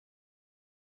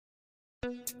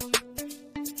Ricky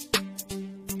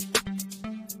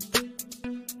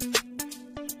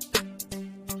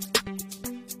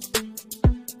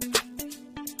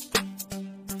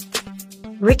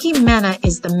Mena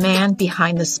is the man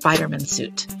behind the Spider-Man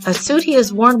suit, a suit he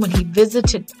has worn when he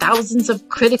visited thousands of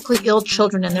critically ill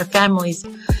children and their families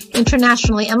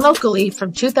internationally and locally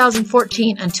from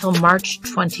 2014 until March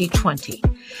 2020.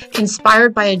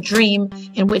 Inspired by a dream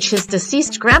in which his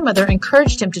deceased grandmother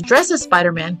encouraged him to dress as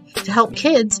Spider-Man to help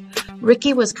kids,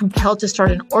 Ricky was compelled to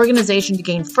start an organization to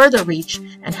gain further reach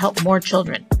and help more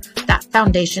children. That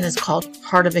foundation is called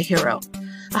Heart of a Hero.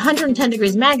 110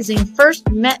 Degrees Magazine first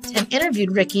met and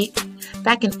interviewed Ricky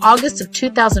back in August of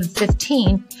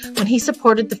 2015 when he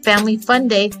supported the Family Fun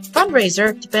Day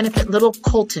fundraiser to benefit little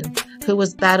Colton, who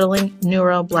was battling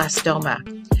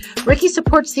neuroblastoma. Ricky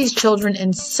supports these children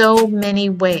in so many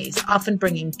ways, often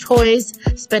bringing toys,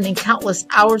 spending countless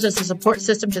hours as a support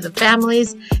system to the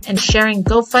families, and sharing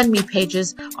GoFundMe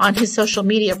pages on his social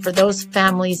media for those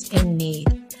families in need.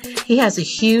 He has a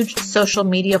huge social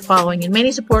media following, and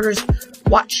many supporters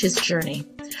watch his journey.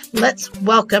 Let's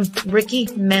welcome Ricky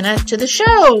Mena to the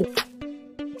show.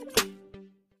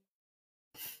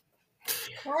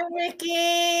 Hi,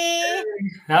 Ricky.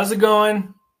 How's it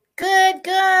going? Good,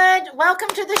 good. Welcome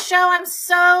to the show. I'm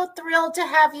so thrilled to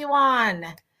have you on.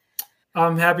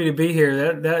 I'm happy to be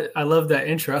here. I love that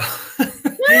intro.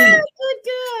 Good.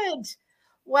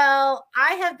 Well,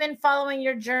 I have been following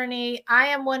your journey. I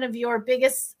am one of your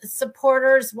biggest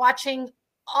supporters, watching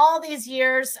all these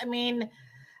years. I mean,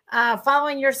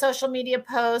 following your social media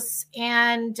posts,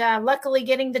 and luckily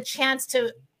getting the chance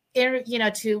to,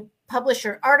 to publish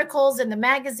your articles in the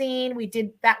magazine. We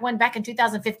did that one back in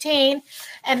 2015,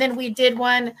 and then we did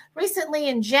one recently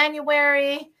in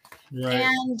January. Right.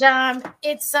 And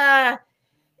it's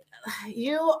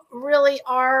you really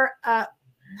are.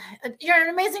 You're an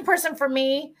amazing person for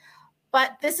me,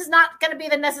 but this is not going to be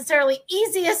the necessarily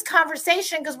easiest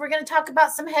conversation because we're going to talk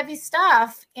about some heavy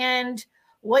stuff and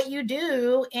what you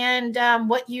do and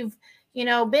what you've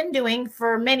been doing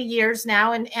for many years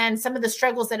now, and some of the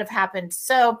struggles that have happened.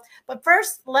 So, but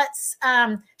first, let's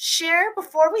share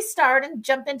before we start and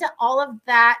jump into all of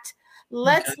that.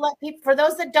 Let's let people, for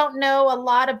those that don't know a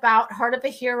lot about Heart of a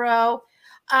Hero,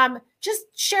 just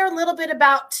share a little bit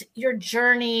about your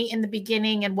journey in the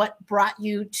beginning and what brought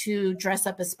you to dress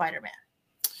up as Spider-Man.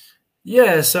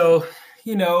 Yeah, so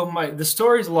the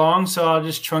story's long, so I'll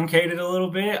just truncate it a little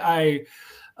bit. I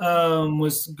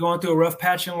was going through a rough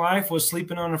patch in life, was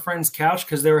sleeping on a friend's couch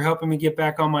because they were helping me get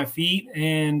back on my feet.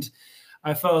 And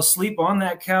I fell asleep on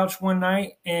that couch one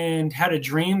night and had a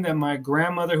dream that my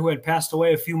grandmother, who had passed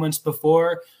away a few months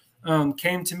before,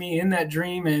 came to me in that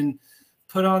dream and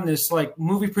put on this like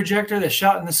movie projector that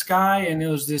shot in the sky. And it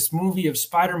was this movie of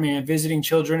Spider-Man visiting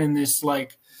children in this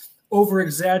like over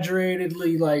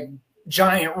exaggeratedly like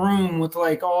giant room with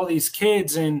like all these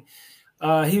kids. And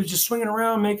he was just swinging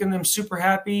around, making them super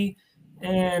happy.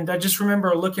 And I just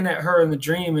remember looking at her in the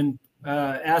dream and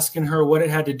asking her what it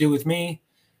had to do with me.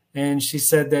 And she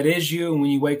said, "That is you. And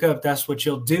when you wake up, that's what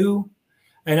you'll do."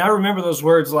 And I remember those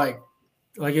words like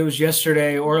it was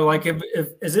yesterday, or like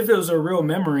as if it was a real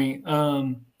memory.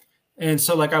 And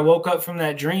so like I woke up from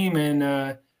that dream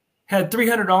and had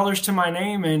 $300 to my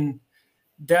name. And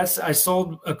I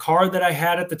sold a car that I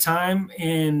had at the time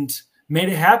and made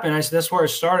it happen. That's where it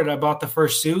started. I bought the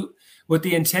first suit with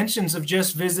the intentions of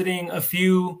just visiting a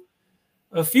few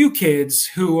kids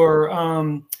who are,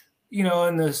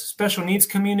 in the special needs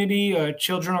community,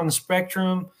 children on the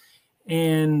spectrum.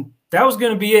 And that was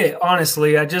going to be it.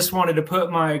 Honestly, I just wanted to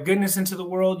put my goodness into the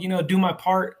world, do my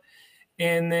part.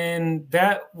 And then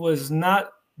that was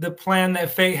not the plan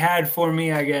that fate had for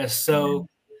me, I guess. So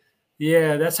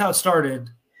yeah, that's how it started.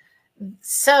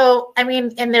 So, I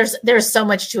mean, and there's so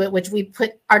much to it, which we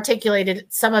articulated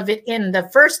some of it in the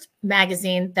first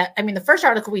magazine the first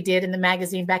article we did in the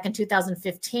magazine back in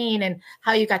 2015, and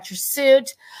how you got your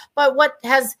suit. But what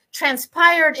has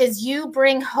transpired is you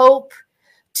bring hope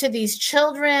to these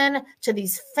children, to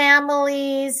these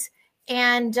families,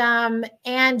 and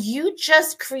you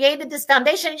just created this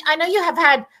foundation. I know you have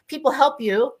had people help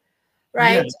you,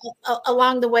 right? Yeah.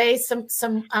 Along the way, some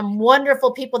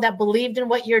wonderful people that believed in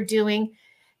what you're doing.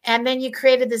 And then you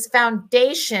created this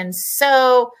foundation.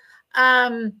 So,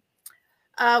 what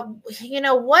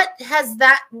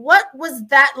was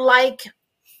that like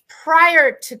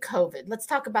prior to COVID? Let's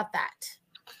talk about that.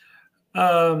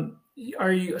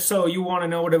 So you want to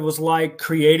know what it was like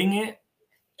creating it?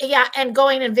 Yeah. And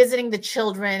going and visiting the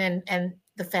children and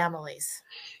the families.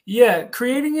 Yeah,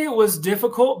 creating it was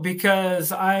difficult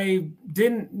because I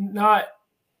did not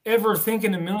ever think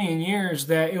in a million years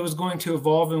that it was going to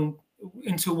evolve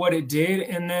into what it did.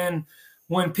 And then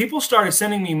when people started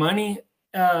sending me money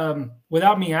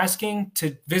without me asking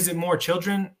to visit more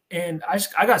children, and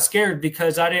I got scared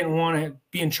because I didn't want to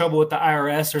be in trouble with the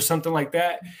IRS or something like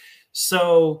that.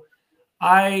 So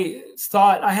I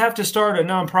thought I have to start a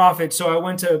nonprofit. So I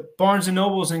went to Barnes and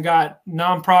Nobles and got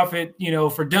nonprofit,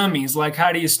 for dummies. Like,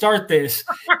 how do you start this?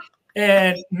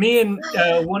 And me and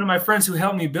one of my friends who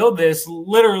helped me build this,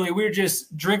 literally, we were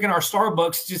just drinking our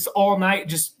Starbucks just all night,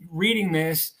 just reading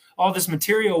all this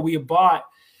material we had bought.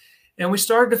 And we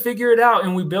started to figure it out,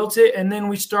 and we built it. And then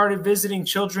we started visiting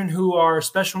children who are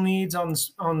special needs on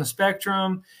the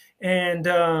spectrum. And,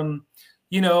 and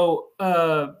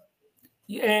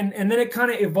then it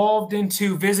kind of evolved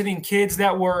into visiting kids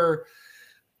that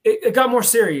it got more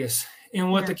serious in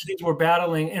what the kids were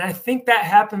battling. And I think that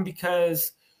happened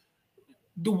because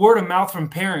the word of mouth from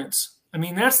parents. I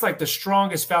mean, that's like the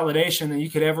strongest validation that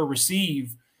you could ever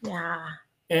receive. Yeah.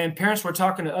 And parents were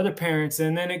talking to other parents,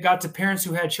 and then it got to parents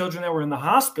who had children that were in the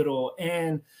hospital.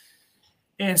 And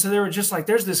so they were just like,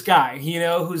 there's this guy,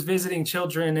 who's visiting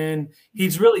children, and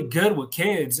he's really good with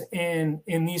kids and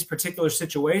in these particular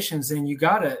situations. And you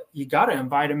gotta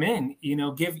invite him in,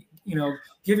 give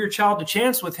your child a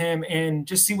chance with him and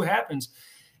just see what happens.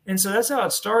 And so that's how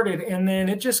it started. And then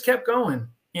it just kept going.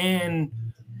 And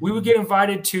we would get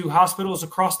invited to hospitals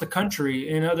across the country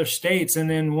in other states. And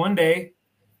then one day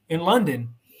in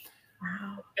London.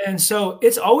 Wow. And so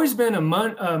it's always been a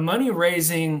money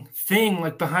raising thing,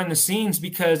 like behind the scenes,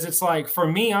 because it's like, for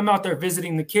me, I'm out there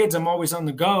visiting the kids. I'm always on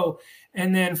the go.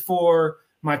 And then for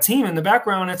my team in the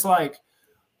background, it's like,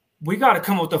 we got to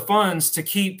come up with the funds to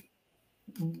keep,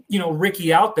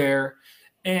 Ricky out there.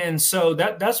 And so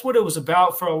that's what it was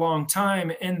about for a long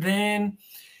time. And then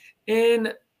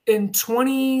in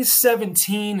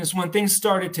 2017 is when things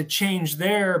started to change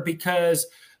there, because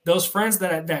those friends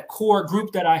that core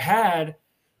group that I had,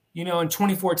 in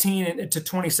 2014 to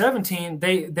 2017,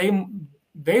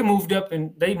 they moved up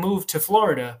and they moved to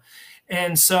Florida.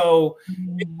 And so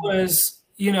it was,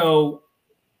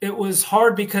 it was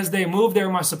hard because they moved there,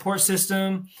 my support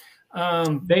system.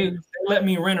 They let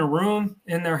me rent a room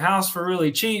in their house for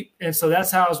really cheap. And so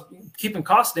that's how I was keeping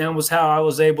costs down, was how I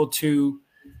was able to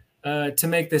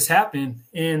make this happen.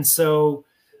 And so,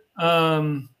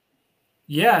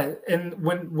 yeah. And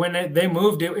when they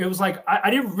moved, it was like, I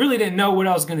didn't know what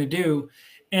I was going to do.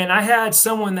 And I had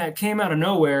someone that came out of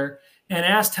nowhere and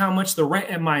asked how much the rent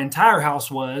in my entire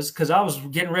house was, because I was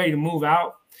getting ready to move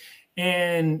out.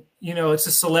 And, it's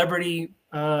a celebrity.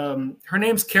 Her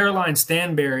name's Caroline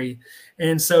Stanberry.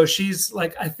 And so she's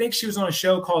like, I think she was on a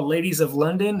show called Ladies of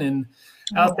London, and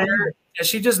out there. And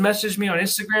she just messaged me on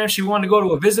Instagram. She wanted to go to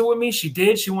a visit with me. She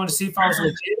did. She wanted to see if I was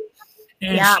legit.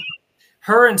 And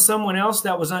her and someone else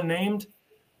that was unnamed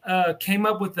came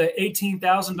up with the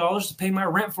 $18,000 to pay my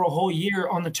rent for a whole year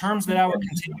on the terms that I would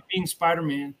continue being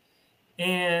Spider-Man.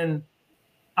 And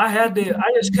I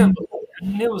just couldn't believe it. I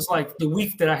mean, it was like the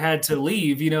week that I had to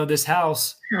leave, this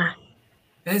house.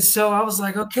 And so I was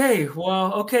like, okay,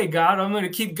 God, I'm going to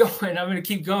keep going. I'm going to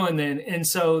keep going then. And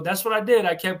so that's what I did.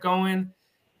 I kept going.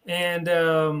 And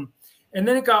then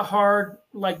it got hard,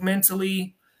 like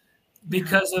mentally,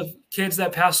 because of kids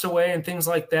that passed away and things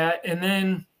like that. And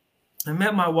then I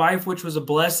met my wife, which was a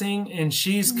blessing. And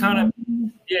she's kind of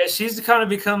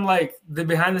become like the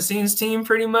behind the scenes team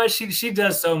pretty much. She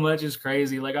does so much. It's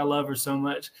crazy. Like, I love her so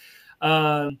much.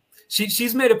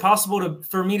 She's made it possible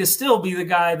for me to still be the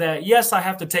guy that, yes, I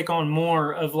have to take on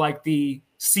more of like the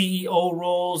CEO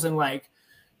roles and like,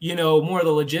 more of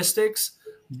the logistics,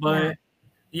 but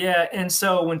yeah. And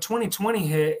so when 2020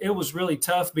 hit, it was really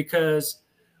tough because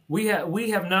we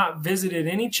have not visited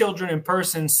any children in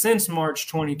person since March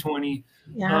 2020.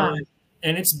 Yeah.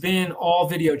 And it's been all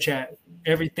video chat.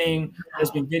 Everything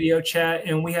has been video chat,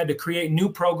 and we had to create new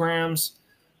programs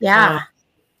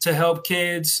to help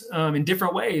kids in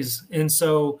different ways. And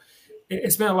so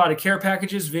it's been a lot of care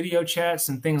packages, video chats,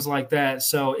 and things like that.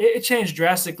 So it changed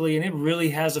drastically, and it really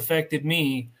has affected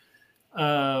me.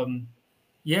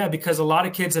 Because a lot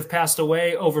of kids have passed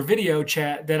away over video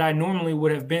chat that I normally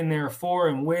would have been there for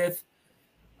and with.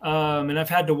 And I've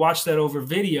had to watch that over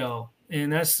video.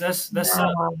 And that's because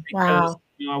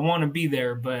I want to be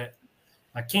there, but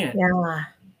I can't. Yeah.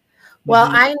 Well,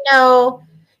 I know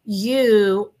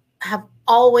you have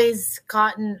always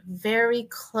gotten very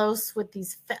close with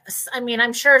these. I mean,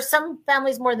 I'm sure some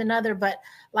families more than other, but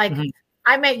like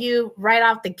I met you right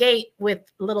off the gate with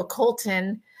little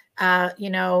Colton,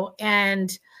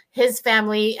 and his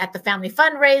family at the family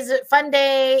fun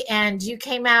day, and you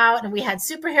came out and we had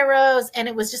superheroes, and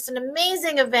it was just an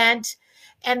amazing event.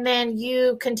 and then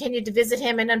you continued to visit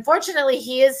him. And unfortunately,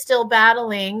 he is still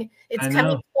battling. It's I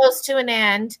coming know. close to an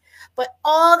end. But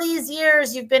all these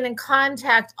years you've been in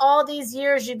contact, all these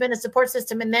years you've been a support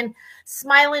system. And then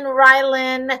Smiling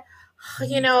Rylan,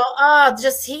 you know, oh,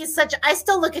 just he's such, I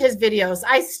still look at his videos.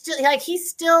 I still like, he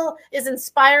still is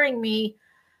inspiring me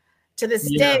to this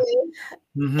Yeah. day.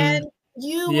 Hmm. And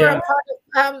you were Yeah. a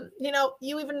part of, you know,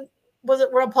 you even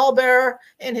were a pallbearer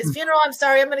in his funeral. I'm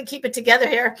sorry, I'm going to keep it together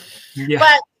here. Yeah.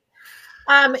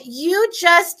 But you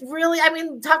just really, I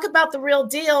mean, talk about the real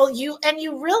deal. You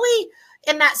really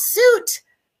in that suit,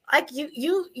 like you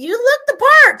look the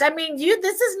part. I mean,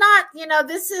 this is not, you know,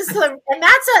 this is and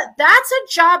that's a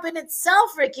job in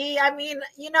itself, Ricky. I mean,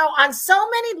 you know, on so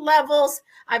many levels.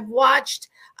 I've watched,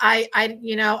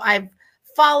 you know, I've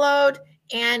followed,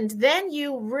 and then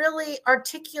you really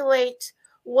articulate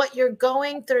what you're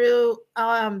going through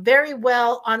very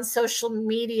well on social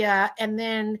media, and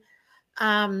then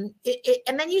and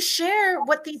then you share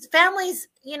what these families,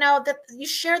 you know, that you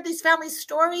share these families'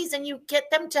 stories, and you get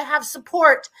them to have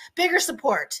support, bigger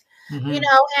support, you Hmm.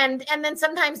 know, and then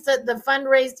sometimes the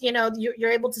fundraise, you know,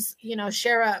 you're able to, you know,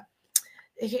 share a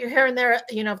here and there,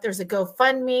 you know, if there's a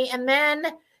GoFundMe, and then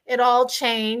it all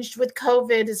changed with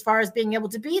COVID as far as being able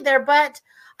to be there. But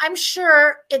I'm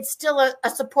sure it's still a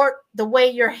support the way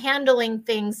you're handling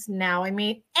things now. I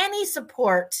mean, any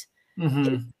support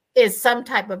Hmm. is some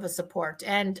type of a support.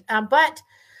 And but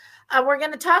we're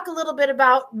going to talk a little bit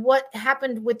about what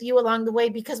happened with you along the way,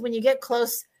 because when you get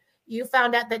close, you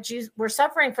found out that you were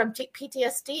suffering from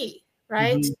PTSD,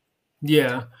 right? Hmm.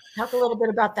 Yeah. Talk a little bit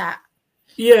about that.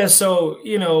 Yeah. So,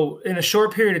 you know, in a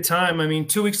short period of time, I mean,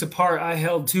 2 weeks apart, I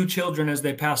held two children as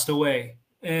they passed away.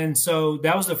 And so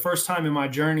that was the first time in my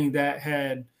journey that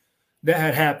had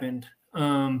happened.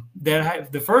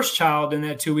 The first child in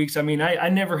that 2 weeks, I mean, I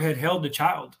never had held a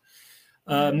child,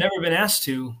 never been asked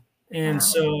to. And Wow.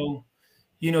 so,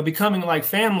 you know, becoming like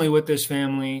family with this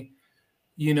family,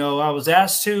 you know, I was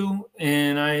asked to,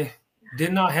 and I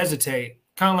did not hesitate.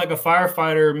 Kind of like a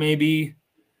firefighter, maybe,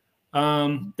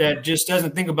 that just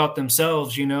doesn't think about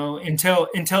themselves, you know, until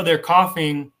they're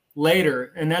coughing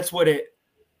later, and that's what it,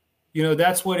 you know,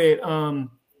 that's what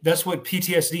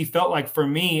PTSD felt like for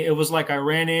me. It was like I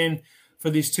ran in for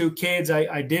these two kids.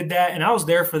 I did that, and I was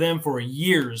there for them for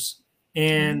years,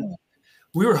 and Mm.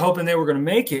 we were hoping they were going to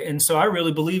make it, and so I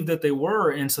really believed that they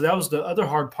were, and so that was the other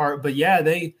hard part. But yeah,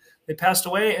 they passed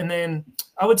away, and then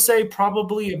I would say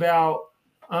probably about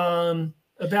a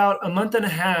month and a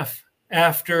half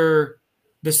after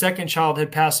the second child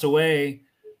had passed away,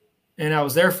 and I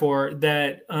was there for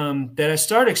that, that I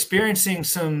started experiencing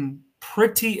some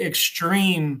pretty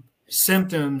extreme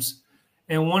symptoms.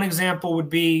 And one example would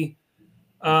be,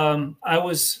 I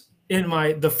was in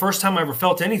the first time I ever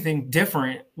felt anything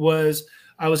different was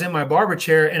I was in my barber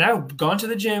chair, and I've gone to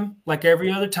the gym like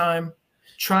every other time,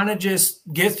 trying to just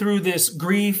get through this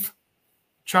grief.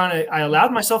 I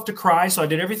allowed myself to cry. So I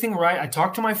did everything right. I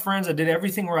talked to my friends. I did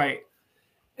everything right.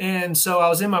 And so I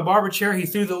was in my barber chair. He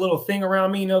threw the little thing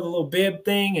around me, you know, the little bib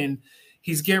thing, and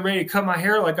he's getting ready to cut my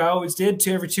hair like I always did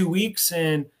every 2 weeks.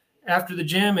 And after the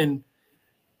gym, and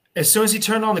as soon as he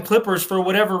turned on the clippers, for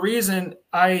whatever reason,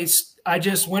 I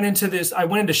just went into this. I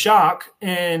went into shock,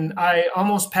 and I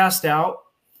almost passed out.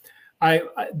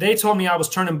 They told me I was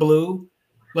turning blue,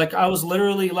 like I was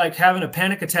literally like having a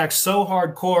panic attack so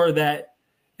hardcore that,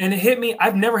 and it hit me.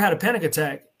 I've never had a panic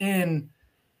attack, and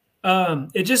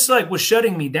it just like was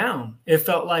shutting me down. It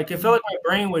felt like my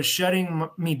brain was shutting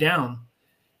me down,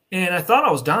 and I thought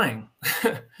I was dying.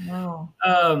 Wow.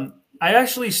 I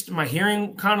actually my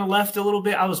hearing kind of left a little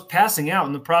bit. I was passing out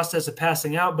in the process of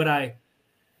passing out, but I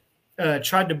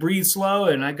tried to breathe slow,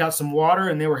 and I got some water,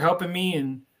 and they were helping me,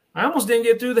 and I almost didn't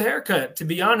get through the haircut, to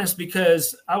be honest,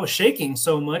 because I was shaking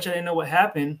so much. I didn't know what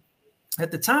happened.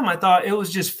 At the time, I thought it was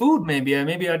just food. Maybe I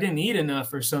didn't eat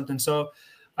enough or something. So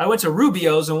I went to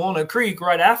Rubio's in Walnut Creek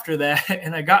right after that,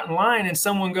 and I got in line, and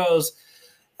someone goes,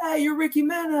 "Hey, you're Ricky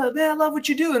Mena. Man, I love what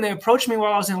you do." And they approached me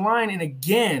while I was in line, and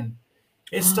again,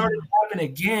 it started to happen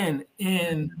again.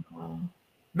 And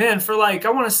man, for like, I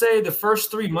want to say the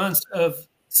first 3 months of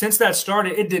since that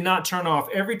started, it did not turn off.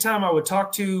 Every time I would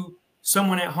talk to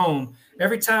someone at home,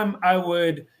 every time I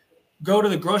would go to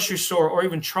the grocery store or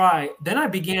even try, then I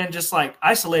began just like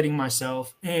isolating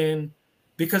myself, and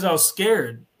because I was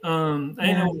scared. I didn't know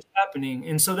Yeah. what was happening.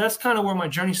 And so that's kind of where my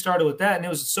journey started with that. And it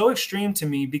was so extreme to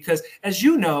me because, as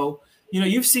you know,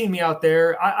 you've seen me out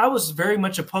there. I was very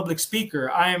much a public speaker.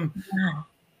 I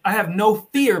have no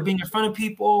fear being in front of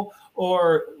people,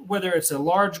 or whether it's a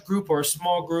large group or a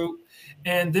small group.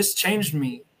 And this changed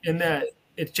me in that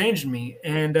it changed me.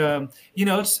 And, you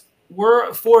know,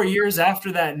 we're 4 years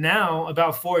after that now,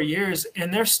 about 4 years,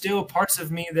 and there's still parts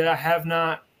of me that I have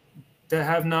not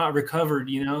recovered,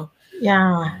 you know?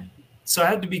 Yeah. So I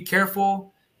had to be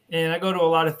careful, and I go to a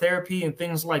lot of therapy and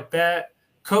things like that.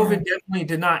 COVID definitely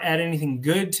did not add anything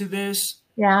good to this.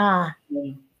 Yeah.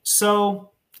 So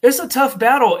it's a tough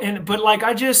battle. But like,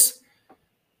 I just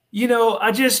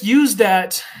use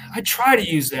that. I try to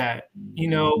use that, you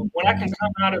know, when I can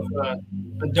come out of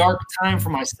a dark time for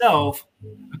myself,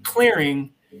 a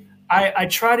clearing, I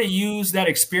try to use that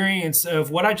experience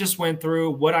of what I just went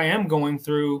through, what I am going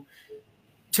through,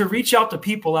 to reach out to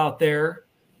people out there.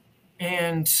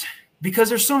 And because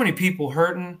there's so many people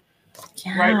hurting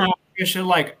right now,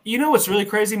 like, you know, what's really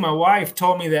crazy? My wife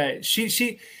told me that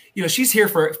she, you know, she's here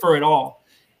for it all.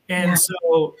 And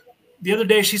so the other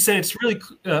day she said, it's really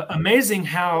amazing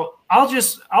how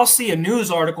I'll see a news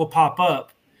article pop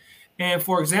up. And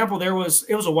for example, it was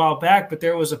a while back, but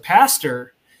there was a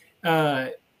pastor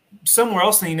somewhere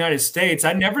else in the United States.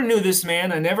 I never knew this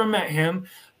man. I never met him,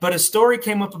 but a story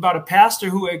came up about a pastor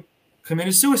who had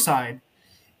committed suicide.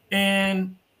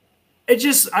 And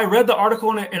I read the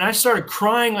article and I started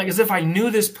crying, like as if I knew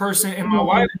this person. And my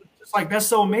wife was just like, that's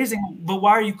so amazing. But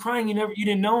why are you crying? You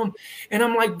didn't know him. And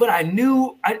I'm like, but I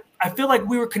knew, I feel like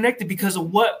we were connected because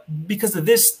of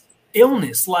this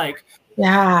illness. Like,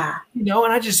 yeah, you know,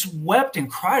 and I just wept and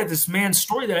cried at this man's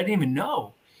story that I didn't even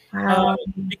know.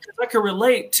 Because I could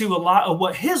relate to a lot of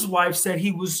what his wife said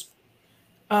he was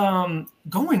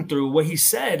going through, what he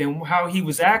said and how he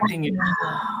was acting.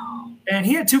 And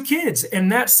he had 2 kids.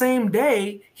 And that same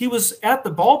day, he was at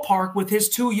the ballpark with his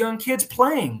 2 young kids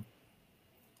playing.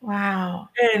 Wow.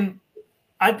 And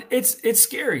it's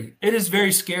scary. It is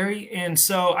very scary. And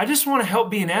so I just want to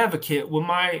help be an advocate with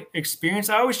my experience.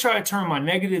 I always try to turn my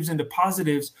negatives into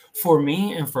positives for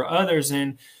me and for others.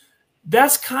 And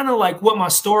that's kind of like what my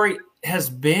story has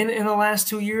been in the last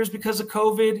 2 years because of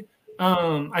COVID.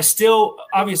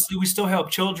 Obviously we still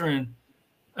help children.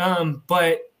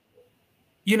 But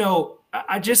you know,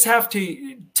 I just have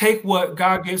to take what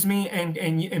God gives me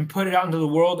and put it out into the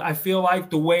world. I feel like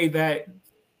the way that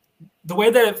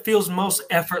it feels most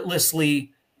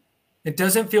effortlessly, it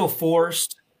doesn't feel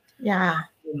forced. Yeah.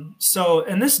 So,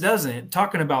 and this doesn't,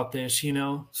 talking about this, you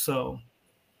know, so.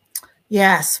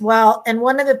 Yes. Well, and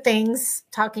one of the things,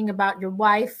 talking about your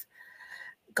wife,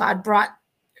 God brought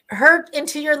her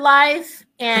into your life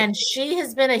and she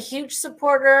has been a huge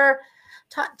supporter.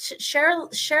 Share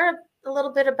a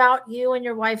little bit about you and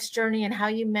your wife's journey and how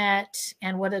you met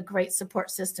and what a great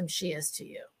support system she is to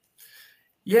you.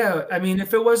 Yeah. I mean,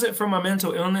 if it wasn't for my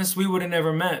mental illness, we would have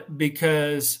never met,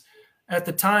 because at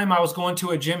the time I was going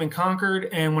to a gym in Concord.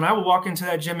 And when I would walk into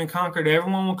that gym in Concord,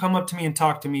 everyone would come up to me and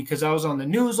talk to me because I was on the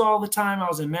news all the time. I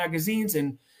was in magazines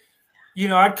and, you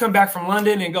know, I'd come back from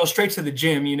London and go straight to the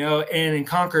gym, you know, and in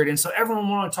Concord. And so everyone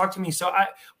wanted to talk to me. So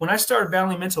when I started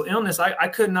battling mental illness, I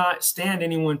could not stand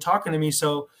anyone talking to me.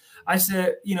 So I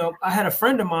said, you know, I had a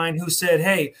friend of mine who said,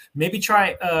 hey, maybe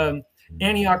try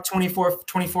Antioch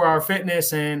 24-hour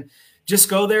fitness and just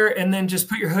go there and then just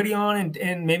put your hoodie on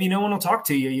and maybe no one will talk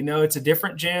to you. You know, it's a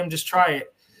different gym. Just try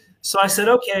it. So I said,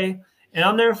 okay. And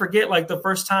I'll never forget, like the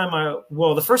first time I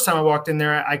walked in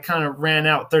there, I kind of ran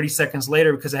out 30 seconds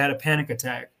later because I had a panic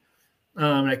attack.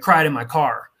 And I cried in my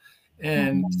car.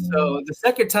 And so the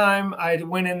second time I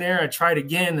went in there, I tried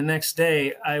again the next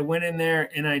day. I went in there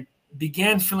and I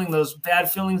began feeling those bad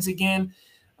feelings again.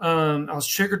 I was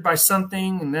triggered by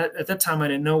something, and at that time I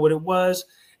didn't know what it was.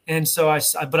 And so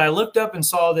I looked up and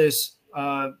saw this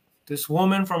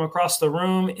woman from across the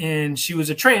room, and she was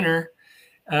a trainer.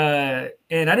 And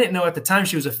I didn't know at the time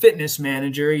she was a fitness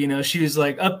manager. You know, she was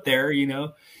like up there, you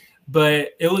know,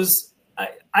 but it was,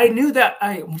 I knew that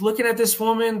looking at this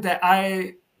woman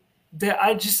I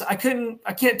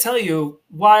can't tell you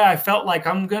why I felt like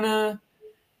I'm gonna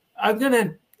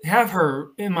have her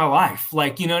in my life.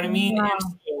 Like, you know what I mean? Wow.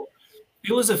 So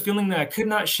it was a feeling that I could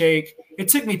not shake. It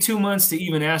took me 2 months to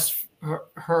even ask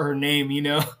her name, you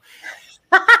know?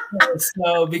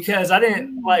 So, because I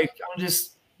didn't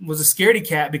was a scaredy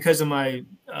cat because of my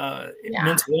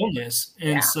mental illness.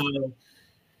 And so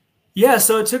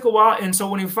it took a while. And so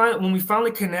when we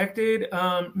finally connected,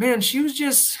 man, she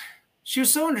was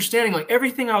so understanding. Like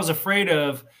everything I was afraid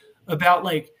of about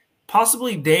like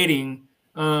possibly dating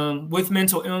with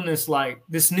mental illness, like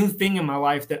this new thing in my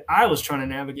life that I was trying to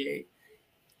navigate.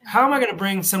 How am I going to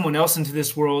bring someone else into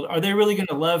this world? Are they really going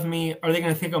to love me? Are they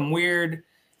going to think I'm weird?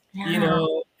 You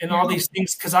know, and all these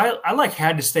things. Cause I like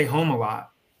had to stay home a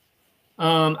lot.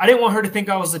 I didn't want her to think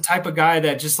I was the type of guy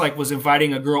that just like was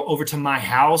inviting a girl over to my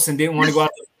house and didn't want to go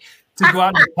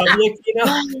out in the public, you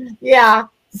know? Yeah.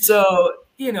 So,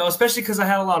 you know, especially because I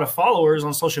had a lot of followers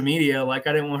on social media. Like,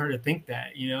 I didn't want her to think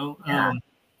that, you know. Yeah.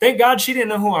 Thank God she didn't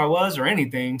know who I was or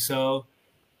anything. So,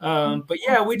 but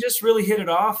yeah, we just really hit it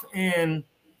off, and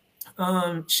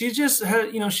she just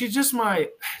had, you know, she's my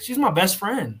best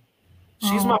friend.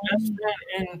 She's my best Oh, friend,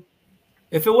 and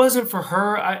if it wasn't for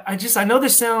her, I know it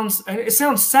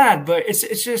sounds sad, but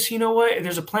it's just, you know what?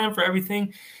 There's a plan for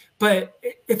everything. But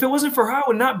if it wasn't for her, I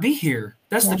would not be here.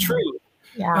 That's yeah. the truth.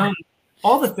 Yeah. Um,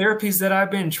 all the therapies that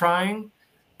I've been trying,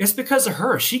 it's because of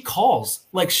her. She calls.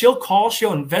 Like, she'll call,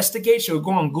 she'll investigate, she'll go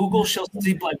on Google, she'll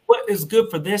see like what is good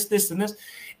for this, this, and this.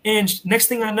 And next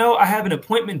thing I know, I have an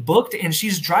appointment booked and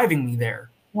she's driving me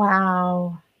there.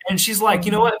 Wow. And she's like,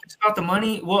 you know what? If it's about the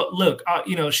money, well, look,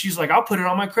 you know, she's like, I'll put it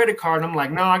on my credit card. And I'm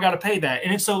like, no, I got to pay that.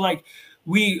 And it's so like,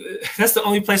 that's the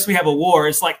only place we have a war.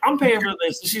 It's like, I'm paying for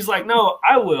this. And she's like, no,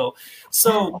 I will.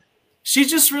 So she's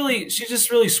just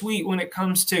really sweet when it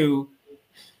comes to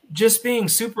just being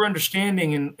super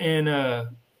understanding and a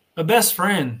best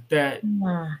friend that,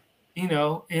 you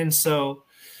know, and so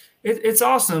it's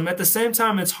awesome. At the same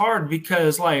time, it's hard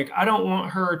because like, I don't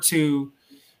want her to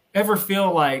ever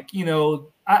feel like, you know,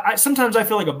 sometimes I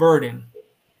feel like a burden.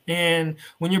 And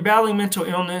when you're battling mental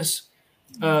illness,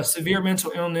 severe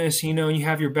mental illness, you know, and you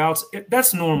have your bouts,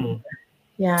 that's normal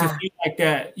to feel like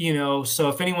that, you know. So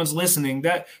if anyone's listening,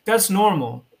 that's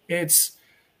normal. It's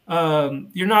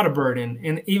you're not a burden.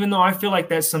 And even though I feel like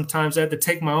that sometimes, I have to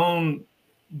take my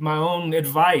own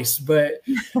advice, but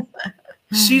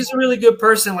she's a really good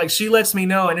person. Like, she lets me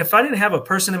know. And if I didn't have a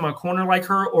person in my corner like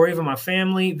her, or even my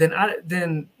family,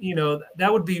 then you know,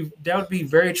 that would be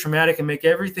very traumatic and make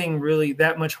everything really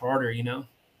that much harder, you know?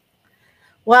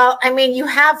 Well, I mean, you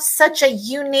have such a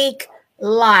unique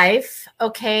life,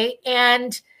 okay?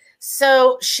 And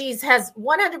so has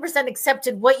 100%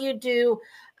 accepted what you do.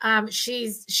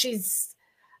 She's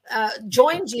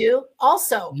joined you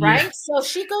also, right? Yeah. So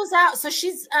she goes out. So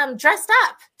she's dressed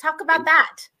up. Talk about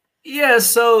that. Yeah,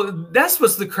 so that's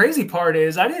what's the crazy part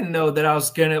is I didn't know that I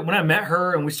was when I met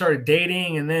her and we started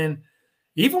dating, and then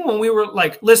even when we were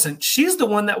like, listen, she's the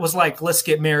one that was like, let's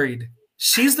get married.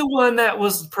 She's the one that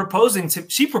was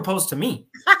she proposed to me.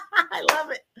 I love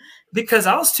it. Because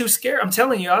I was too scared. I'm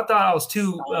telling you, I thought I was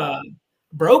too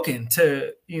broken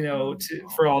to, you know,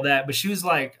 for all that. But she was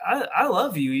like, I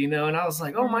love you, you know, and I was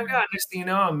like, oh my God, next thing you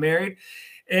know, I'm married.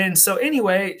 And so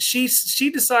anyway, she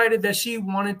decided that she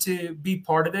wanted to be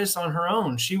part of this on her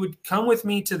own. She would come with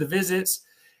me to the visits,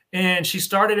 and she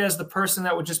started as the person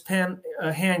that would just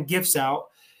hand gifts out.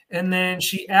 And then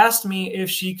she asked me if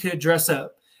she could dress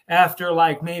up after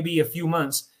like maybe a few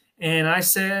months. And I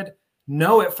said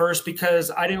no at first,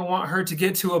 because I didn't want her to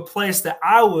get to a place that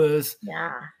I was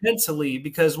mentally,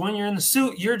 because when you're in the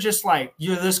suit, you're just like,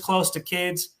 you're this close to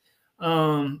kids.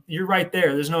 You're right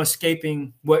there. There's no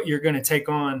escaping what you're going to take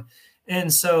on.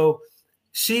 And so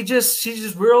she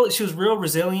was real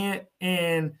resilient.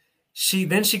 And she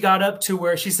got up to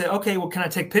where she said, okay, well, can I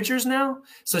take pictures now?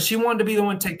 So she wanted to be the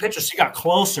one to take pictures. She got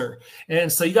closer.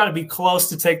 And so you got to be close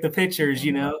to take the pictures,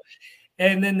 you know?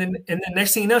 And then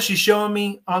next thing you know, she's showing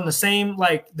me on the same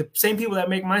people that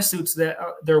make my suits, that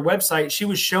their website, she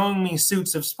was showing me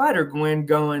suits of Spider-Gwen,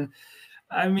 going,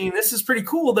 I mean, this is pretty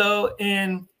cool though.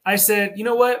 And I said, you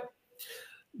know what?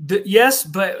 Yes,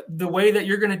 but the way that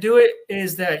you're going to do it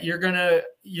is that you're going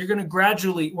to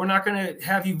gradually, we're not going to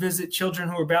have you visit children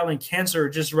who are battling cancer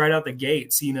just right out the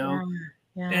gates, you know?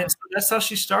 Yeah. And so that's how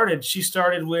she started. She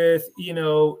started with, you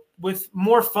know, with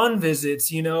more fun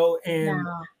visits, you know, and,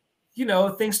 you know,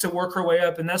 things to work her way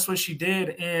up. And that's what she did.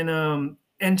 And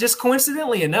just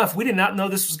coincidentally enough, we did not know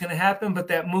this was going to happen, but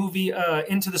that movie,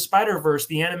 Into the Spider-Verse,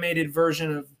 the animated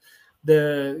version of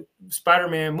the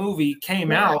Spider-Man movie,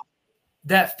 came out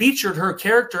that featured her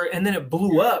character, and then it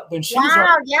blew up. And she was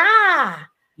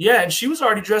and she was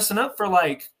already dressing up for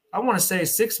like, I want to say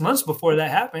 6 months before that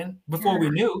happened, before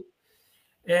we knew.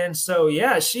 And so,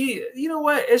 yeah, you know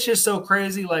what? It's just so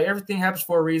crazy. Like, everything happens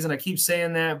for a reason. I keep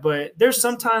saying that, but there's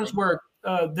sometimes where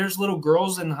there's little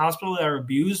girls in the hospital that are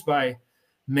abused by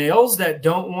males that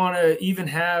don't want to even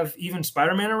have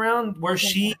Spider-Man around, where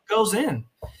she goes in,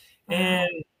 and,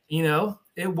 you know,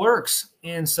 it works.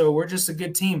 And so we're just a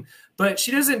good team. But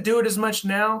she doesn't do it as much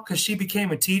now because she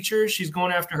became a teacher. She's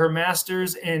going after her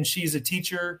master's, and she's a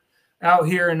teacher out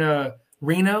here in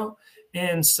Reno.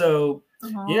 And so,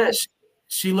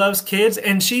 she loves kids,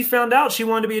 and she found out she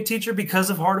wanted to be a teacher because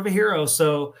of Heart of a Hero.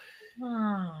 So,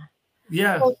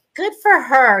 well, good for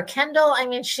her. Kendall, I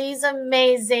mean, she's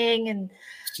amazing. And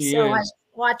I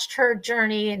watched her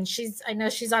journey, and I know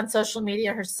she's on social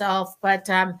media herself, but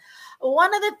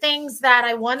One of the things that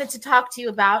I wanted to talk to you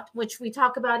about, which we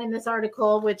talk about in this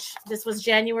article, which this was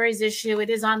January's issue. It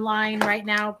is online right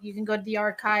now. You can go to the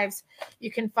archives.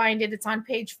 You can find it. It's on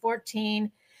page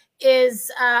 14.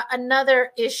 Is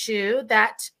another issue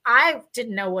that I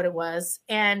didn't know what it was,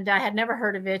 and I had never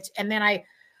heard of it. And then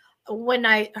when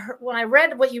I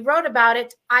read what you wrote about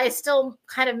it, I still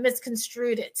kind of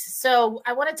misconstrued it. So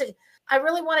I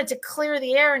really wanted to clear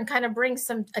the air and kind of bring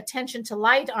some attention to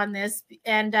light on this.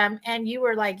 And you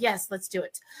were like, yes, let's do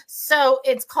it. So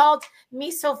it's called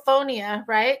misophonia,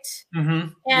 right? Mm-hmm.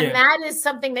 And that is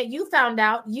something that you found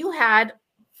out you had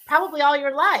probably all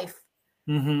your life.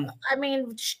 Mm-hmm. I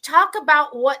mean, talk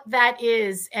about what that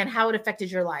is and how it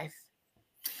affected your life.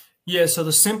 Yeah, so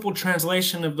the simple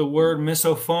translation of the word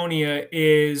misophonia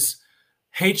is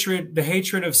hatred, the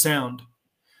hatred of sound.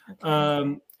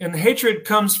 Okay. And the hatred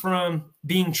comes from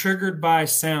being triggered by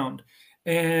sound.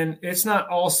 And it's not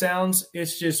all sounds,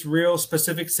 it's just real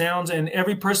specific sounds. And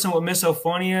every person with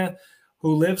misophonia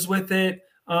who lives with it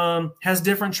has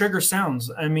different trigger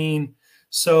sounds. I mean,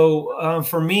 so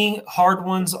for me, hard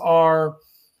ones are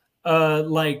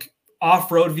like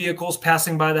off-road vehicles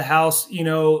passing by the house, you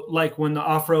know, like when the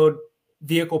off-road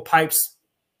vehicle pipes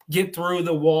get through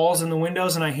the walls and the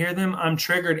windows and I hear them, I'm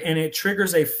triggered, and it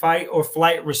triggers a fight or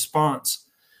flight response.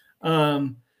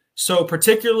 So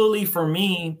particularly for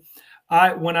me,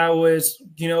 when I was,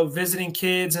 you know, visiting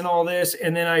kids and all this,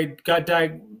 and then I got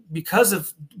because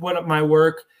of my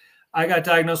work, I got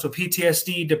diagnosed with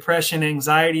PTSD, depression,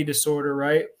 anxiety disorder,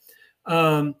 right?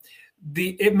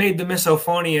 It made the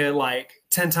misophonia like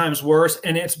 10 times worse.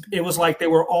 And it was like they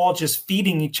were all just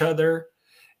feeding each other.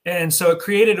 And so it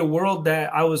created a world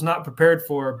that I was not prepared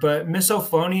for. But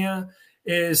misophonia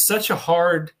is such a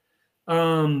hard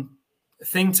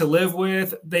thing to live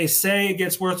with. They say it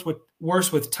gets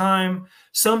worse with time.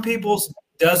 Some people's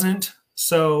doesn't.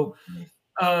 So,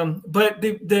 but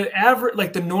the average,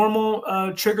 like the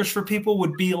normal triggers for people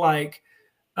would be like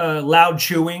loud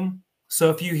chewing. So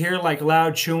if you hear like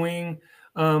loud chewing,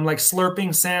 like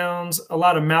slurping sounds, a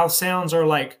lot of mouth sounds are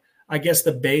like, I guess,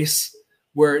 the base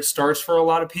where it starts for a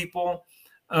lot of people.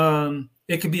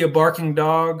 It could be a barking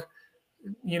dog,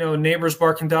 you know, a neighbor's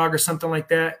barking dog or something like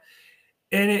that.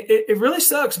 And it really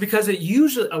sucks because it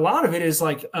usually, a lot of it is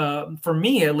like, for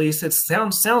me at least, it's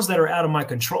sounds that are out of my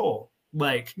control.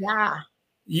 Like,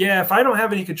 yeah, if I don't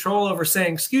have any control over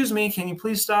saying, excuse me, can you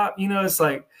please stop? You know, it's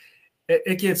like,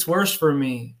 it gets worse for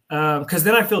me because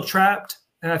then I feel trapped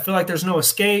and I feel like there's no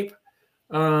escape.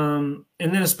 And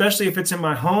then especially if it's in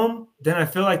my home, then I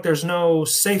feel like there's no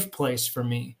safe place for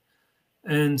me.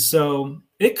 And so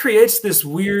it creates this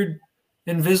weird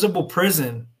invisible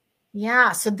prison.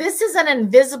 Yeah. So this is an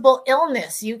invisible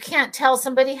illness. You can't tell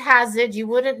somebody has it. You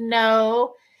wouldn't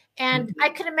know. And I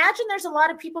can imagine there's a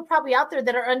lot of people probably out there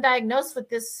that are undiagnosed with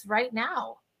this right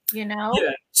now. You know?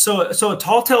 Yeah. So a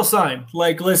tall tale sign,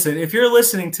 like, listen, if you're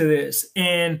listening to this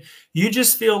and you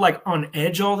just feel like on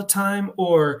edge all the time,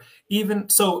 or even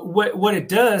so what it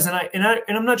does, and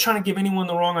I'm not trying to give anyone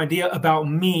the wrong idea about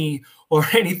me or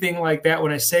anything like that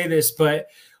when I say this, but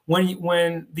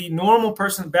when the normal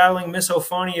person battling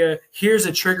misophonia hears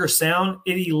a trigger sound,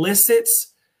 it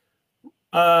elicits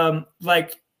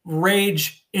like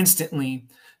rage instantly.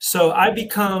 So I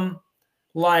become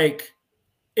like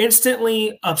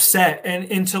instantly upset and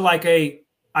into like I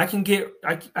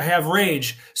have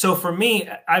rage. So for me,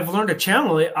 I've learned to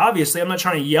channel it. Obviously, I'm not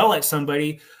trying to yell at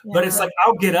somebody, but it's like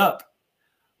I'll get up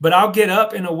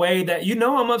in a way that, you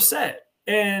know, I'm upset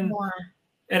and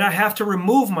I have to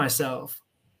remove myself,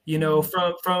 you know,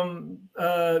 from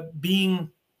being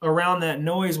around that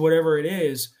noise, whatever it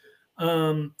is.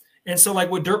 And so like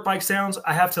with dirt bike sounds,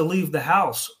 I have to leave the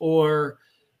house, or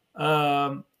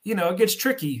you know, it gets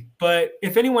tricky. But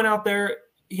if anyone out there,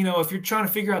 you know, if you're trying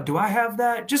to figure out, do I have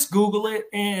that? Just Google it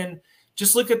and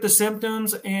just look at the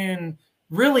symptoms. And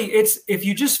really, it's, if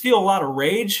you just feel a lot of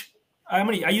rage, I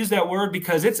use that word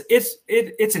because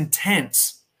it's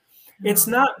intense. It's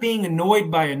not being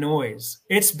annoyed by a noise.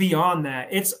 It's beyond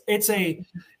that.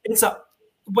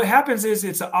 What happens is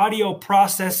it's an audio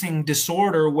processing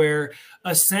disorder where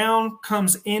a sound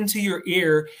comes into your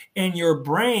ear and your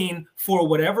brain, for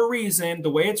whatever reason, the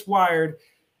way it's wired,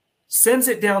 sends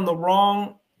it down the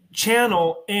wrong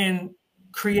channel and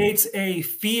creates a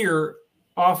fear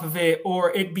off of it,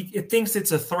 or it thinks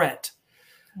it's a threat.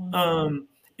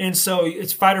 And so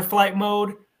it's fight or flight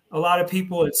mode. A lot of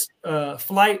people, it's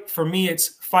flight. For me,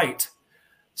 it's fight.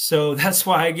 So that's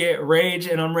why I get rage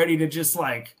and I'm ready to just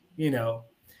like, you know.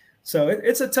 So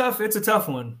it's a tough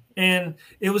one. And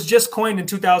it was just coined in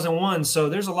 2001. So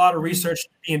there's a lot of research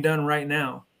being done right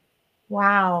now.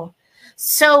 Wow.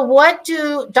 So what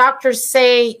do doctors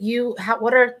say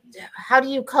how do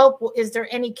you cope? Is there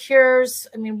any cures?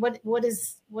 I mean, what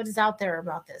is out there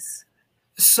about this?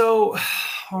 So,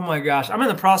 oh my gosh, I'm in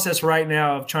the process right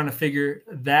now of trying to figure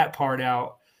that part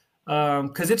out.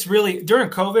 Because it's really during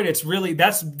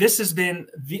COVID, this has been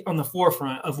on the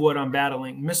forefront of what I'm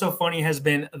battling. Misophonia has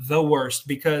been the worst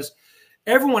because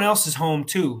everyone else is home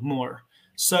too more.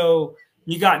 So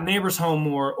you got neighbors home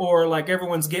more, or like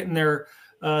everyone's getting their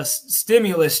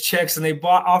stimulus checks and they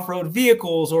bought off-road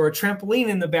vehicles or a trampoline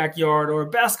in the backyard or a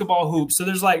basketball hoop. So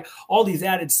there's like all these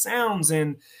added sounds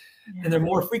and they're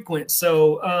more frequent.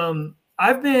 So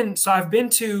I've been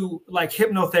to like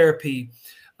hypnotherapy.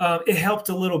 It helped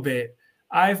a little bit.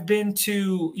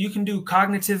 You can do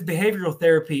cognitive behavioral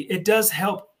therapy. It does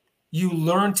help you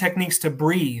learn techniques to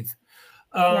breathe.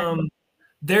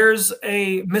 There's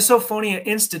a Misophonia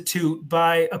Institute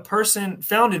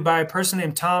founded by a person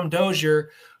named Tom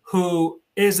Dozier, who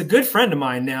is a good friend of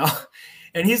mine now.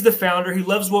 And he's the founder. He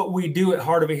loves what we do at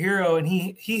Heart of a Hero. And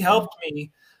he helped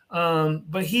me.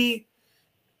 But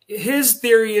his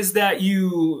theory is that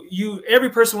every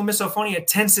person with misophonia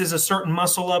tenses a certain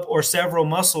muscle up or several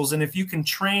muscles. And if you can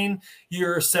train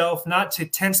yourself not to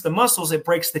tense the muscles, it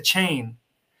breaks the chain.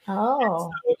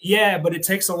 Oh, so, yeah, but it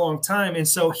takes a long time. And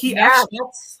so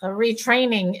that's a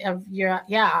retraining of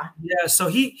Yeah. So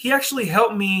he actually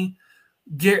helped me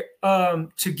get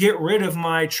rid of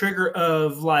my trigger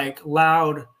of like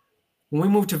loud. When we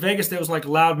moved to Vegas, there was like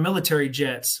loud military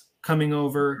jets coming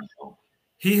over.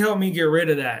 He helped me get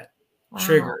rid of that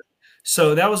trigger.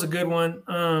 So that was a good one.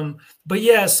 But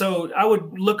yeah, so I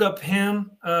would look up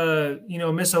him,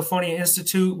 Misophonia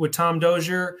Institute with Tom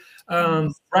Dozier.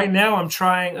 Right now I'm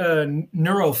trying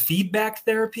neurofeedback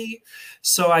therapy.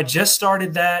 So I just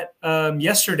started that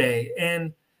yesterday.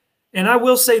 And I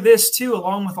will say this too,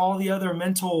 along with all the other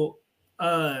mental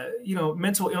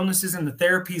illnesses and the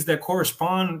therapies that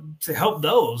correspond to help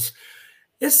those,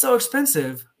 it's so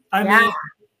expensive. I mean,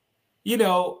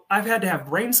 I've had to have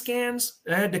brain scans.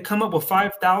 I had to come up with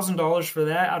 $5,000 for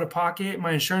that out of pocket.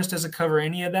 My insurance doesn't cover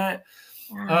any of that.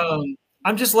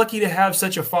 I'm just lucky to have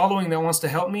such a following that wants to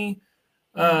help me.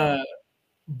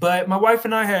 But my wife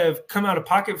and I have come out of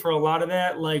pocket for a lot of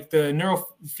that. Like the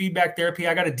neurofeedback therapy,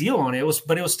 I got a deal on it.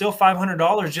 But it was still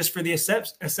 $500 just for the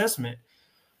assessment.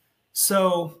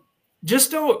 So just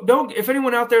don't, if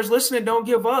anyone out there is listening, don't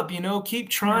give up, keep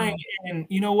trying. And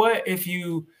you know what, if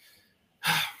you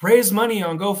raise money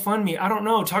on GoFundMe, I don't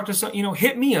know, talk to some,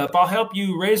 hit me up. I'll help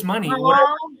you raise money.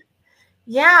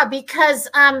 Yeah, because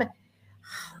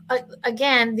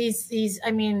again, these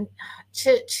I mean,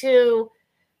 to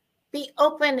be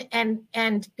open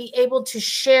and be able to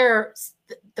share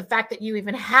the fact that you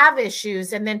even have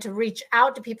issues and then to reach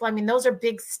out to people. I mean, those are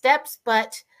big steps,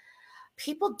 but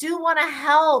people do want to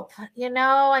help,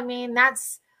 I mean,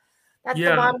 that's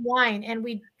the bottom line. And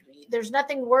there's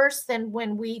nothing worse than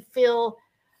when we feel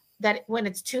that when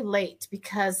it's too late,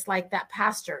 because like that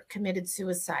pastor committed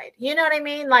suicide, you know what I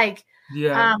mean? Like,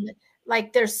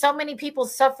 like there's so many people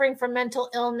suffering from mental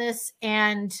illness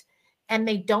and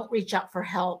they don't reach out for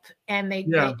help, and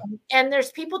and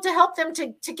there's people to help them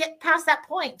to get past that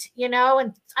point, and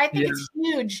I think it's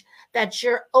huge that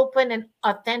you're open and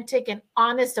authentic and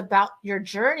honest about your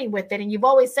journey with it. And you've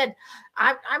always said,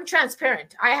 I'm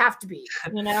transparent. I have to be,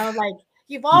 like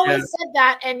you've always said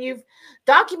that, and you've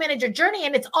documented your journey,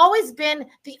 and it's always been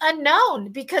the unknown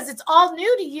because it's all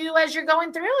new to you as you're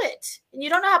going through it, and you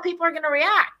don't know how people are going to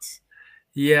react.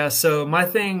 Yeah. So my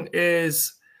thing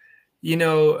is, and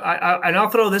I'll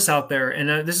throw this out there,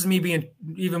 and this is me being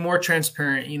even more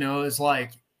transparent, is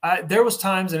like, there was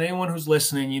times, and anyone who's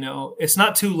listening, it's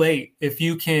not too late. If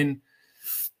you can,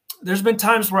 there's been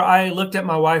times where I looked at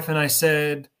my wife and I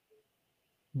said,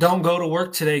 don't go to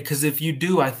work today, because if you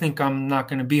do, I think I'm not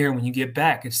going to be here when you get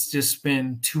back. It's just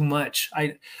been too much.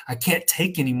 I can't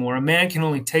take anymore. A man can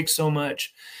only take so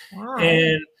much.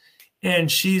 Wow.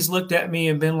 And she's looked at me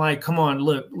and been like, come on,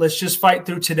 look, let's just fight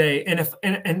through today.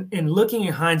 And looking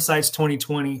in hindsight's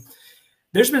 2020,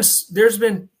 there's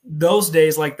been those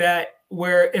days like that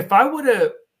where if I would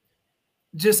have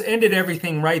just ended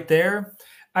everything right there,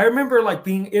 I remember like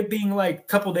being like a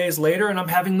couple days later and I'm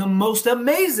having the most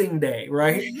amazing day,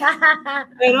 right?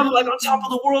 And I'm like on top of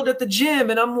the world at the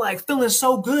gym and I'm like feeling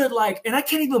so good, like, and I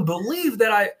can't even believe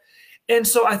that and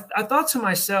so I thought to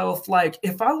myself, like,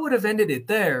 if I would have ended it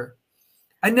there,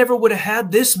 I never would have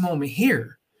had this moment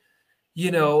here,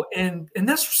 and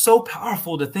that's so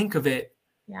powerful to think of it.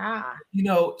 Yeah.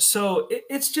 So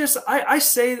it's just, I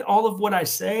say all of what I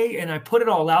say and I put it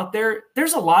all out there.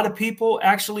 There's a lot of people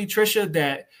actually, Trisha,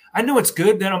 that I know it's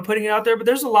good that I'm putting it out there, but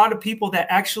there's a lot of people that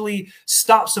actually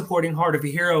stop supporting Heart of a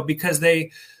Hero because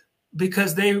they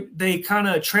kind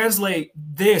of translate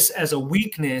this as a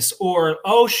weakness, or,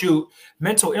 oh shoot,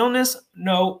 mental illness.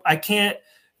 No, I can't.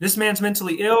 This man's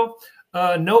mentally ill.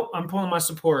 Nope, I'm pulling my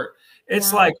support.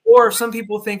 It's like, or some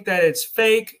people think that it's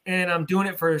fake and I'm doing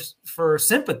it for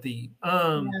sympathy.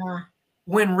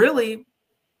 When really,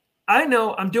 I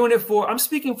know I'm doing it I'm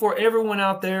speaking for everyone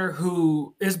out there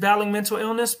who is battling mental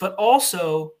illness, but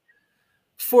also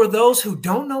for those who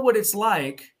don't know what it's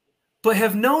like, but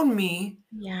have known me,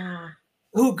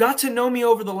 who got to know me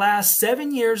over the last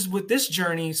 7 years with this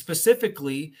journey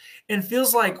specifically, and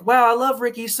feels like, wow, I love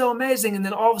Ricky, he's so amazing. And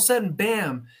then all of a sudden,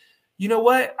 bam, you know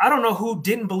what? I don't know who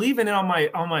didn't believe in it on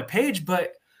my page,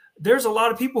 but there's a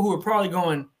lot of people who are probably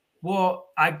going, well,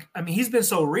 I mean, he's been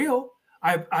so real.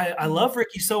 I love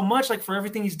Ricky so much. Like, for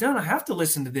everything he's done, I have to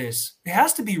listen to this. It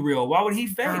has to be real. Why would he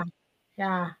fake?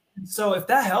 Yeah. So if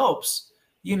that helps,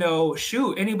 you know,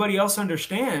 shoot, anybody else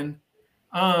understand,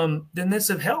 then this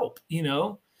would help, you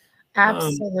know?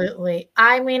 Absolutely.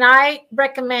 I mean, I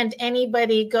recommend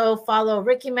anybody go follow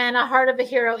Ricky Manna, Heart of a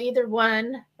Hero, either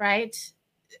one, right?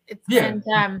 And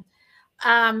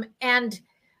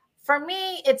for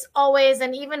me, it's always,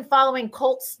 and even following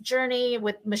Colt's journey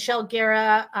with Michelle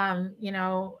Guerra, you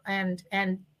know, and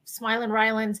Smilin'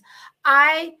 Rylands,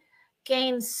 I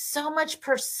gained so much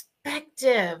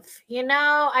perspective, you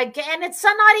know. And it's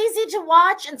not easy to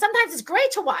watch, and sometimes it's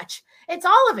great to watch. It's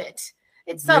all of it.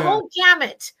 It's the whole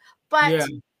gamut. But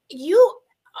you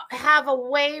have a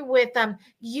way with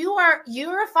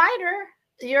you're a fighter.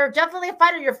 You're definitely a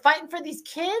fighter. You're fighting for these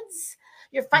kids.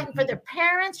 You're fighting for their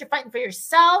parents. You're fighting for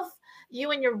yourself.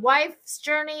 You and your wife's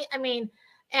journey. I mean,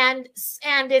 and it's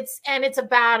a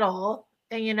battle,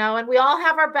 and, you know, and we all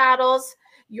have our battles.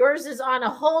 Yours is on a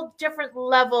whole different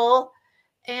level,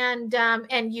 and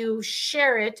you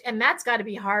share it, and that's got to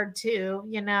be hard too,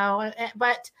 you know.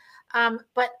 But I'm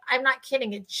not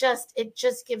kidding. It just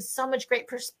gives so much great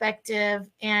perspective,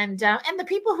 and the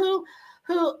people who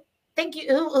thank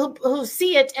you, who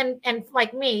see it and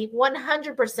like me,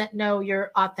 100% know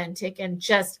you're authentic, and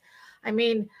just, I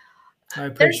mean, I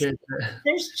appreciate that.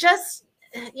 There's just,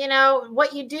 you know,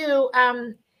 what you do.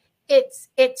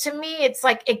 It to me, it's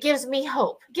like, it gives me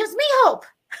hope. It gives me hope.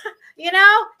 You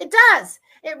know, it does.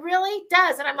 It really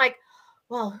does. And I'm like,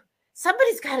 well,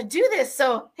 somebody's got to do this.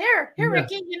 So here,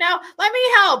 Ricky, you know, let me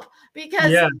help,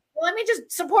 because let me just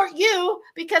support you,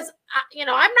 because, you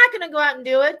know, I'm not going to go out and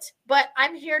do it, but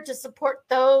I'm here to support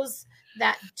those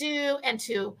that do, and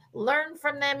to learn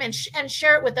from them, and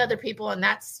share it with other people. And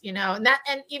that's, you know,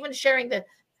 and even sharing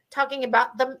talking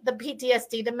about the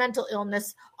PTSD, the mental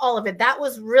illness, all of it. That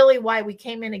was really why we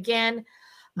came in again.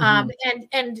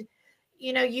 And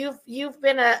you know, you've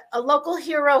been a local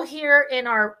hero here in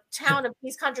our town of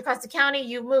East Contra Costa County.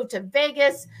 You moved to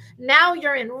Vegas. Now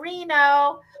you're in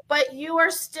Reno, but you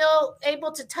are still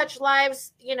able to touch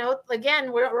lives. You know,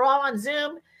 again, we're all on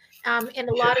Zoom in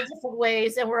a lot of different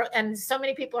ways, and so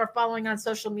many people are following on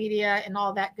social media and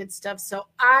all that good stuff. So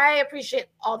I appreciate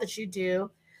all that you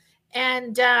do.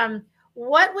 And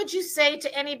what would you say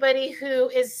to anybody who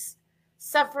is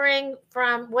suffering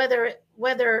from, whether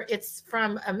it's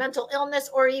from a mental illness,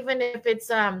 or even if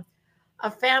it's a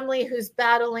family who's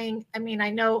battling? I mean, I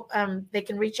know they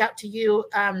can reach out to you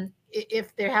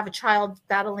if they have a child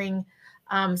battling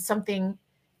something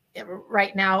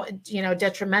right now, you know,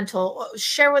 detrimental.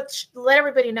 Let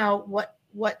everybody know what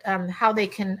how they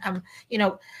can, you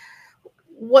know,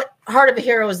 what Heart of a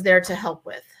Hero is there to help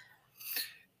with.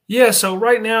 Yeah, so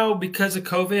right now, because of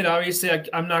COVID, obviously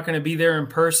I'm not going to be there in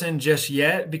person just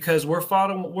yet, because we're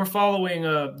following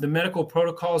the medical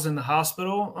protocols in the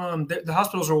hospital. The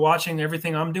hospitals are watching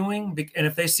everything I'm doing, and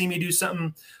if they see me do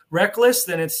something reckless,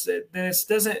 then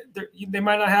they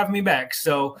might not have me back.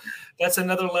 So that's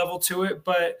another level to it.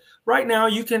 But right now,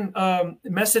 you can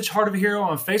message Heart of a Hero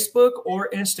on Facebook or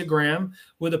Instagram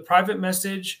with a private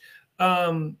message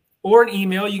or an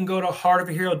email. You can go to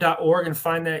heartofahero.org and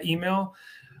find that email.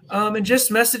 And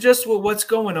just message us with what's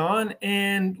going on,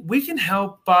 and we can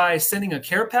help by sending a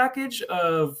care package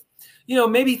of, you know,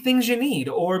 maybe things you need,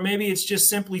 or maybe it's just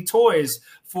simply toys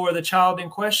for the child in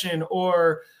question,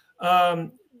 or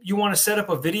you want to set up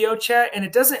a video chat. And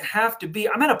it doesn't have to be.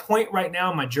 I'm at a point right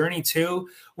now in my journey too,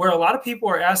 where a lot of people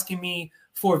are asking me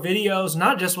for videos,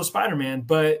 not just with Spider-Man,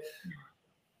 but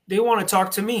they want to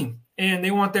talk to me, and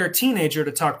they want their teenager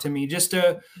to talk to me, just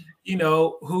to, you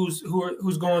know, who's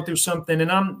going through something.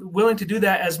 And I'm willing to do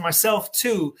that as myself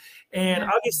too. And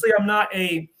obviously I'm not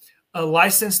a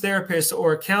licensed therapist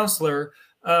or a counselor.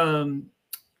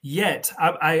 yet.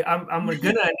 I'm going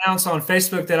to announce on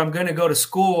Facebook that I'm going to go to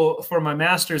school for my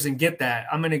master's and get that.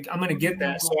 I'm going to get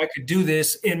that so I could do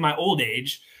this in my old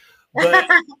age. But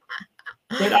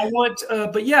but I want,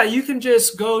 but yeah, you can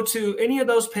just go to any of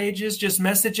those pages, just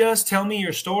message us, tell me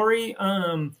your story,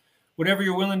 whatever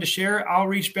you're willing to share. I'll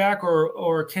reach back,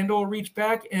 or Kendall will reach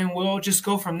back, and we'll just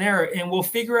go from there. And we'll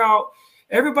figure out,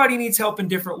 everybody needs help in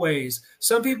different ways.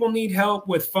 Some people need help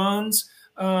with funds,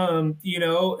 you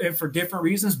know, and for different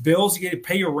reasons, bills, you get to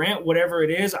pay your rent, whatever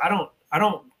it is. I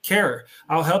don't care.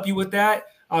 I'll help you with that.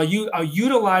 I'll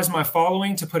utilize my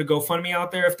following to put a GoFundMe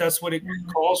out there if that's what it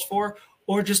calls for,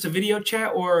 or just a video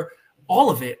chat, or all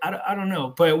of it. I don't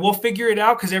know, but we'll figure it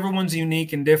out because everyone's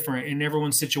unique and different, and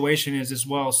everyone's situation is as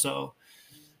well. So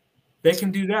they can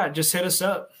do that. Just hit us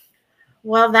up.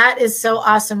 Well, that is so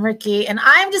awesome, Ricky. And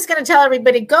I'm just going to tell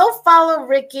everybody, go follow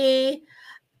Ricky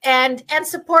and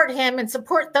support him, and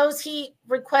support those he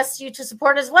requests you to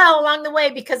support as well along the way,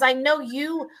 because I know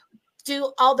you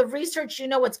do all the research, you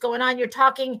know what's going on, you're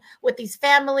talking with these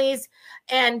families,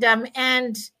 and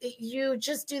you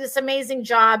just do this amazing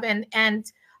job, and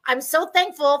I'm so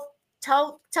thankful.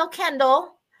 Tell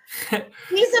Kendall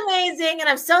he's amazing, and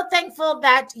I'm so thankful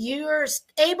that you're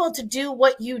able to do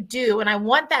what you do, and I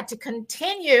want that to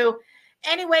continue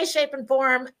any way, shape, and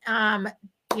form.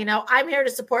 You know, I'm here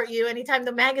to support you. Anytime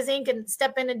the magazine can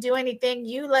step in and do anything,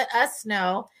 you let us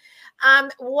know.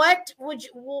 What would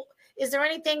you? Is there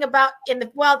anything about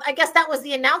well, I guess that was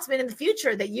the announcement in the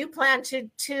future that you plan to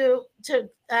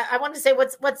I want to say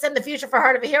what's in the future for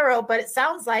Heart of a Hero, but it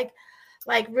sounds like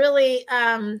really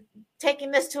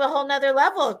taking this to a whole nother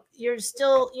level. You're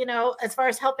still, you know, as far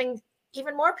as helping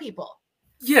even more people.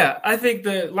 Yeah, I think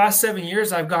the last 7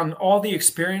 years, I've gotten all the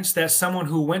experience that someone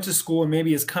who went to school and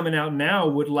maybe is coming out now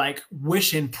would like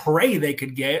wish and pray they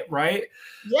could get, right?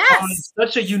 Yes. On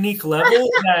such a unique level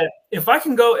that if I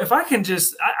can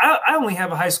just, I only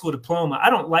have a high school diploma. I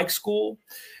don't like school,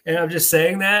 and I'm just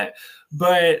saying that,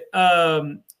 but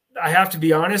I have to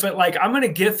be honest, but like, I'm going to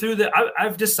get through that.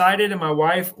 I've decided, and my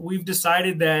wife, we've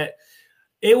decided that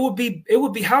it would be,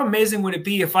 how amazing would it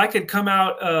be if I could come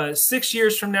out 6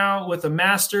 years from now with a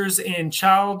master's in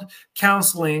child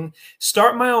counseling,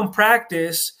 start my own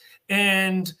practice,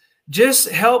 and just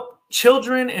help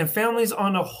children and families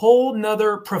on a whole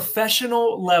nother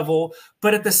professional level,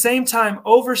 but at the same time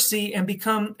oversee and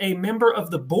become a member of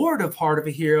the board of Heart of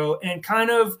a Hero, and kind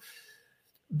of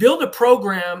build a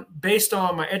program based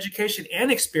on my education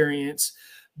and experience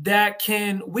that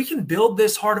we can build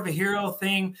this Heart of a Hero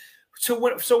thing. So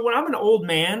when I'm an old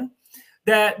man,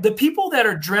 that the people that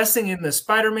are dressing in the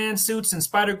Spider-Man suits and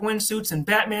Spider-Gwen suits and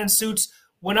Batman suits,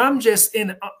 when I'm just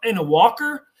in a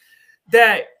walker,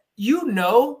 that you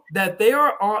know that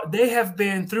they have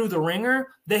been through the ringer.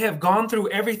 They have gone through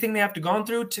everything they have to gone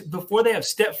through before they have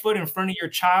stepped foot in front of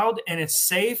your child, and it's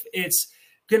safe. It's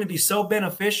going to be so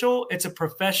beneficial. It's a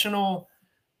professional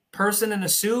person in a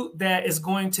suit that is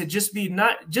going to just be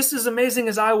not just as amazing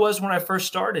as I was when I first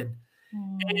started.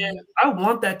 And I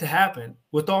want that to happen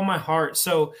with all my heart.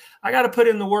 So I got to put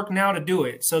in the work now to do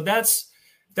it. So that's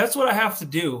what I have to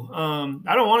do.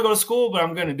 I don't want to go to school, but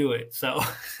I'm going to do it. So,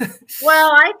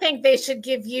 well, I think they should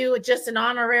give you just an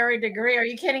honorary degree. Are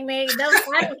you kidding me? No,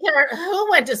 I don't care who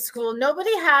went to school.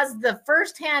 Nobody has the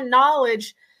firsthand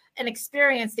knowledge and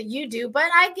experience that you do,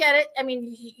 but I get it. I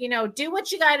mean, you know, do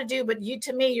what you got to do, but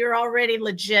to me, you're already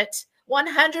legit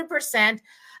 100%.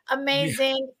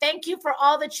 Amazing. Yeah. Thank you for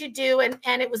all that you do. And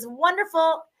it was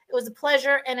wonderful. It was a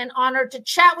pleasure and an honor to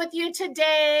chat with you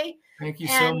today. Thank you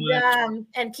so much.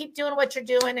 And keep doing what you're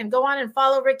doing, and go on and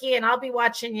follow Ricky, and I'll be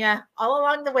watching you all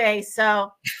along the way.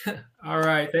 So, all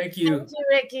right. Thank you. Thank you,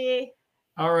 Ricky.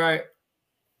 All right.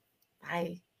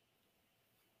 Bye.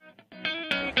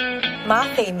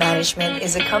 Mafe Management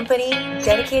is a company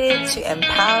dedicated to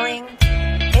empowering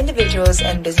individuals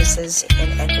and businesses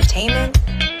in entertainment,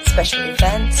 special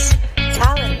events,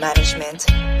 talent management,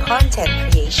 content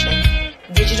creation,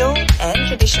 digital and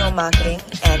traditional marketing,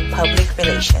 and public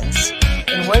relations,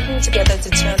 in working together to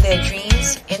turn their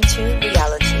dreams into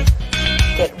reality.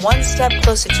 Get one step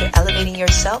closer to elevating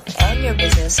yourself and your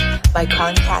business by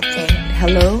contacting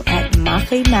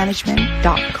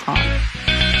hello@mafemanagement.com.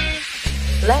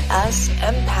 Let us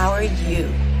empower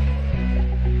you.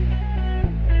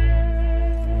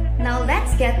 Now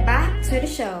let's get back to the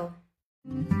show.